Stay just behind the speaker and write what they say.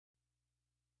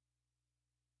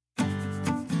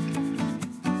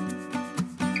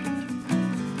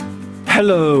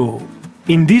Hello!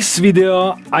 In this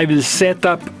video I will set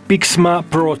up PIXMA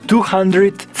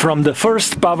Pro-200 from the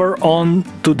first power on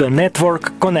to the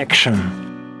network connection.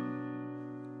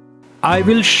 I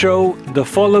will show the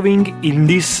following in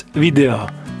this video,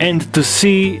 and to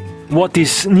see what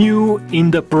is new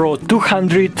in the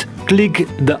Pro-200, click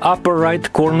the upper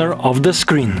right corner of the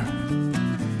screen.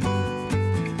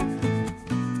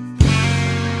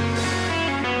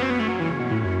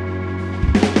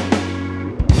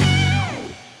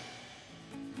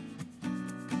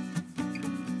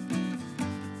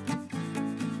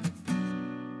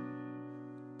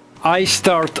 I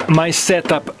start my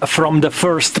setup from the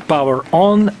first power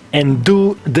on and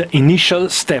do the initial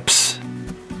steps.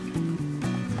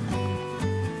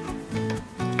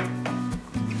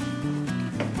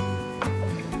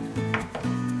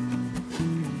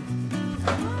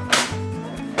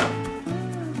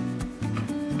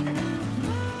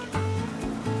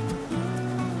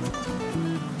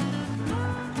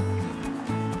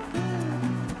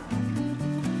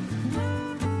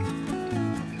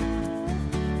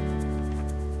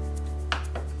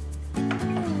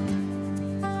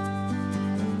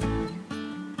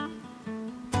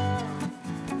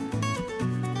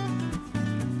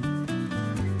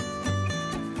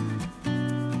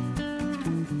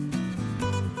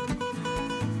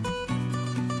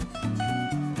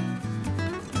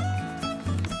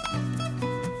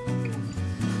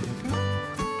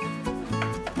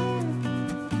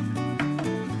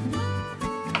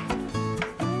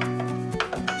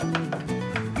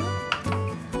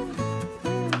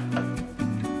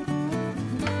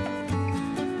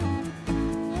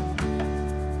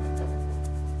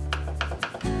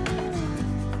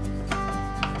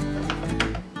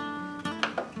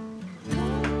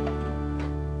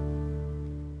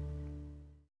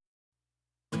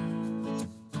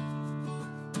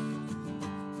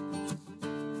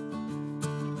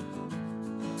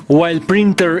 While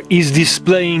printer is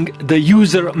displaying the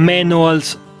user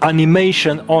manual's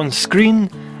animation on screen,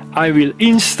 I will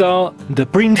install the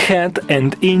printhead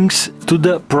and inks to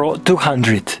the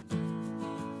Pro-200.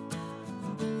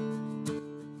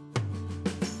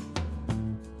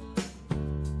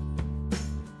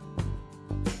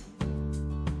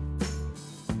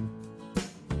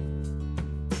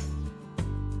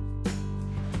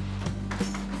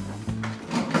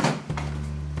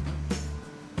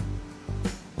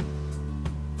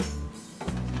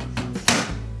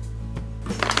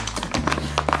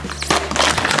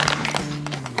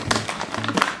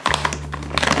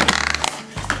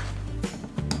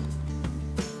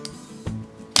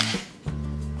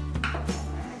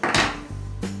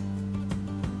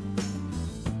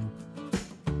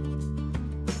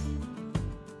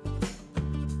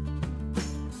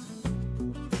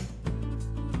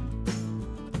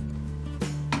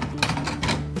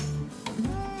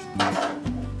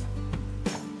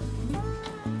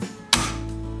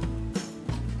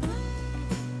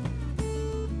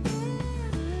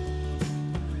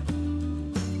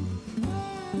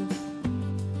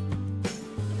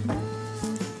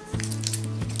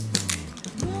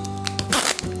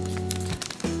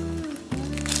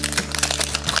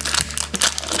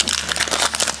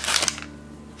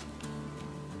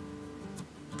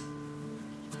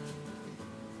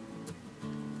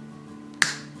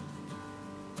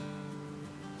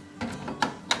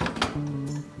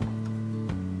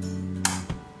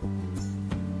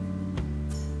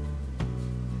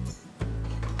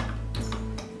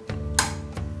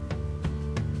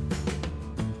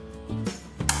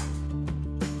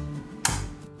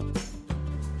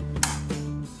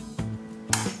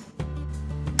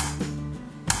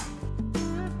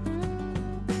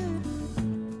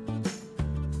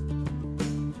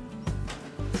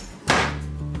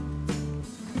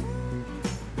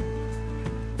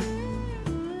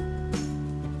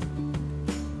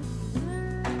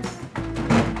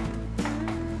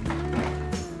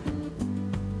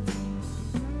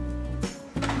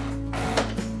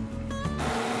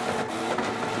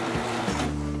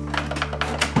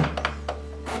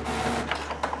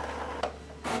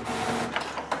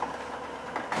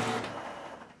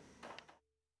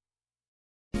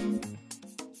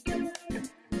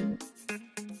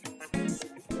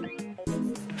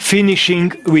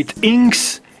 Finishing with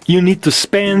inks, you need to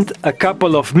spend a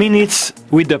couple of minutes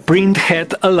with the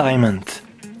printhead alignment.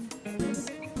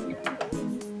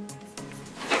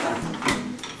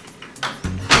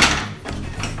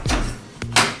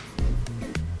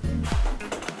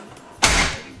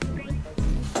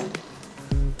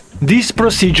 These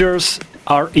procedures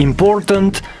are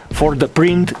important for the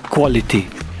print quality.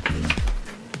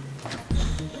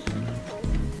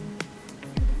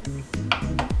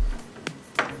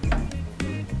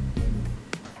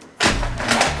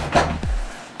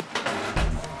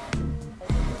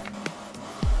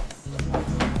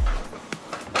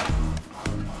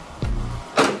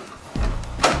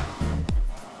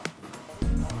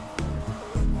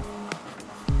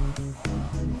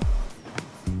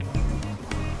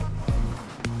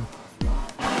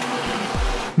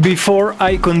 Before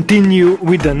I continue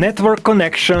with the network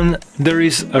connection, there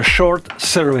is a short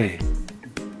survey.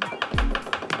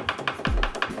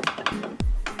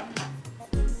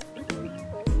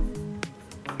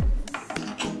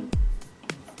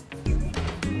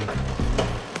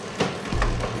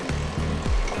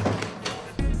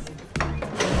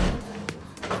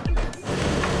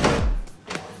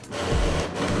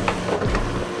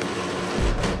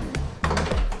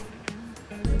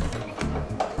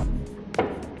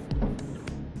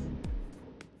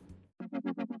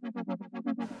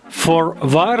 For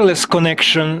wireless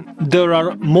connection, there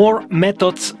are more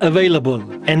methods available,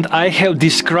 and I have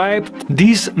described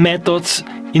these methods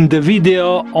in the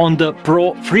video on the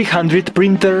Pro-300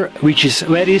 printer, which is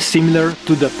very similar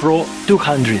to the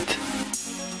Pro-200.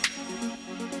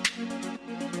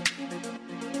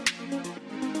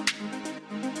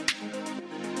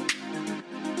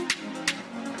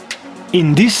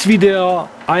 In this video,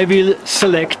 I will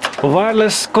select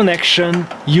wireless connection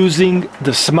using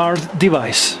the smart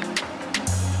device.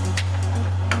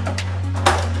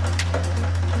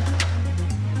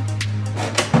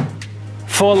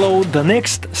 Follow the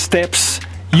next steps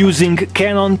using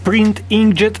Canon Print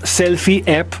Inkjet Selphy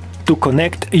app to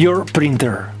connect your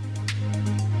printer.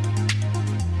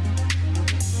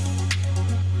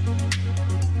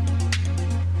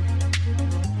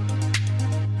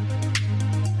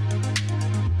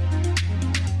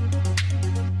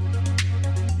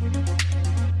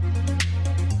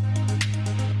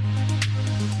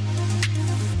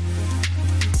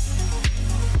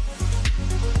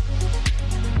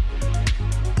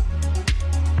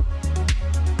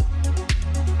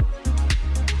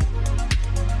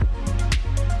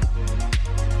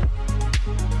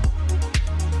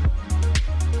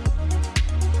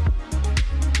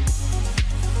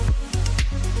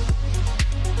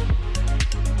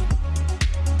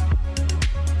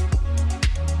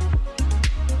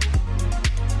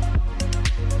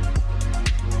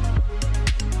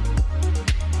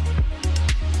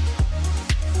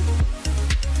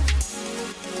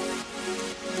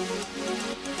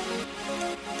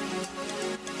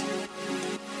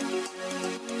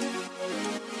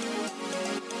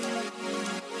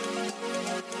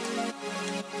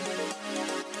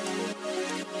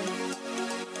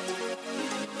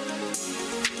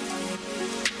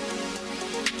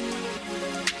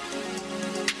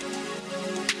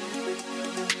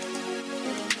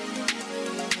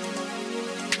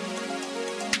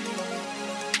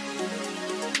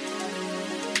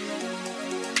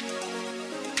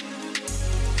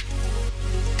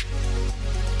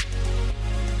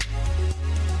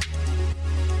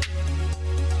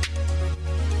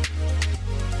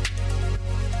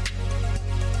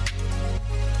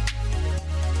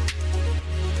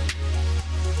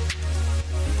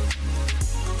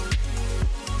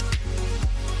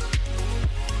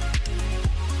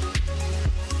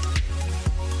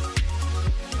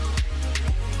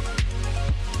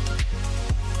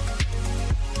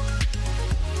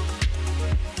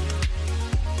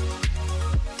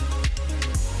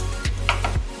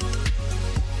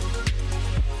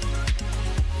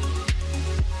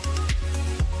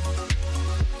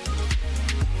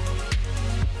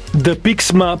 The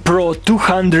PIXMA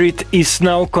Pro-200 is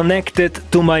now connected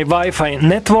to my Wi-Fi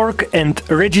network and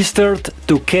registered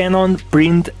to Canon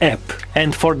Print app.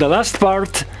 And for the last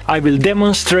part, I will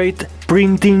demonstrate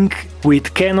printing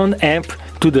with Canon app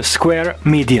to the square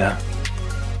media.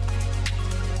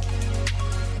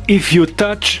 If you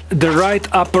touch the right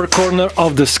upper corner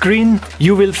of the screen,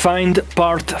 you will find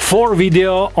part 4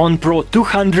 video on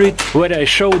Pro-200 where I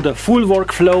show the full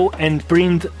workflow and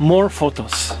print more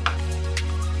photos.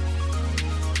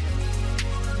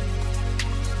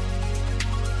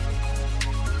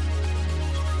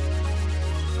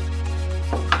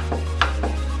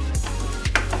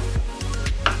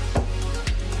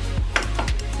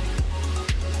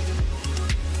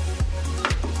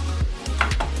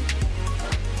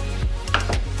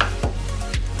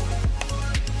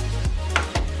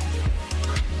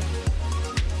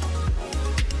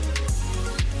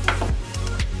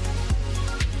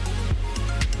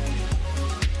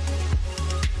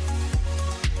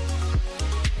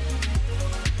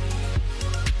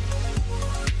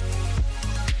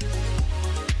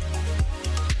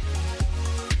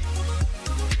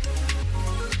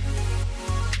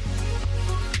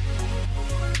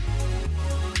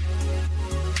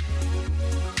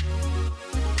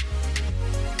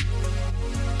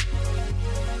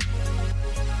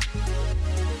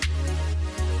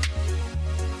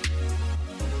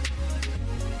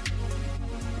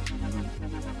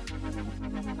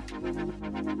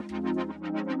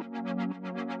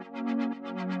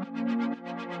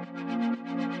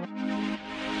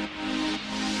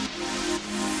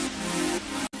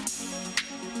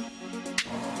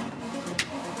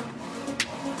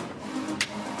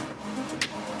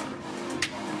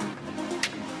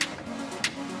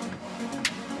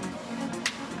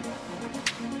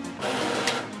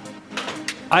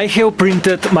 I have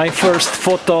printed my first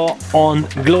photo on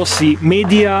glossy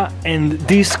media, and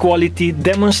this quality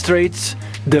demonstrates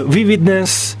the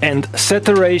vividness and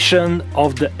saturation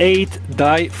of the 8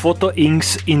 dye photo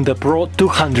inks in the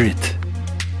Pro-200.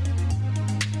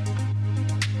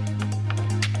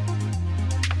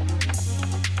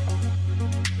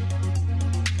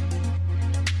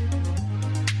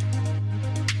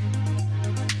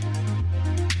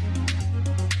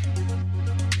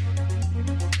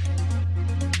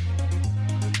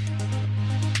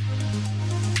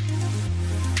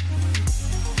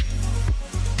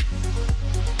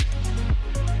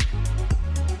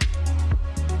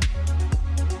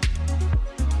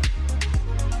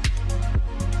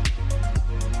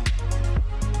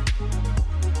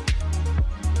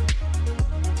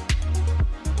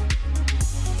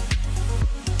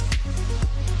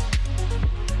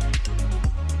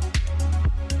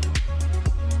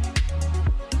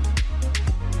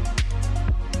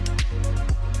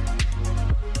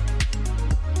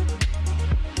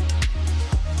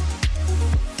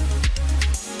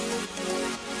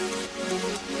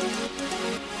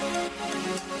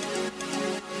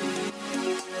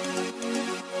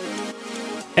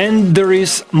 And there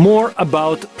is more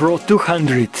about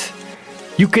Pro-200.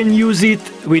 You can use it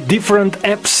with different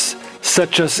apps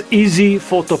such as Easy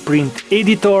Photo Print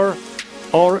Editor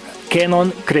or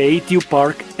Canon Creative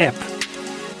Park app.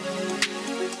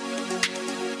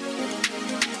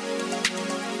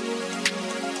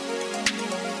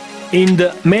 In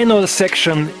the manual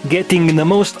section, Getting the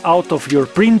Most Out of Your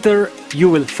Printer, you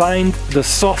will find the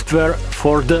software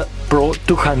for the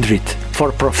Pro-200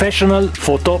 for professional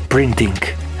photo printing.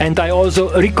 And I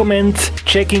also recommend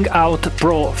checking out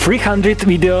Pro-300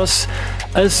 videos,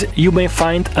 as you may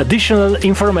find additional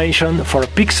information for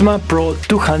PIXMA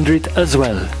Pro-200 as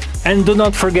well. And do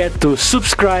not forget to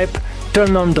subscribe,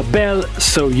 turn on the bell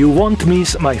so you won't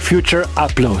miss my future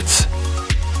uploads.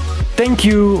 Thank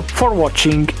you for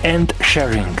watching and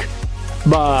sharing.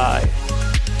 Bye!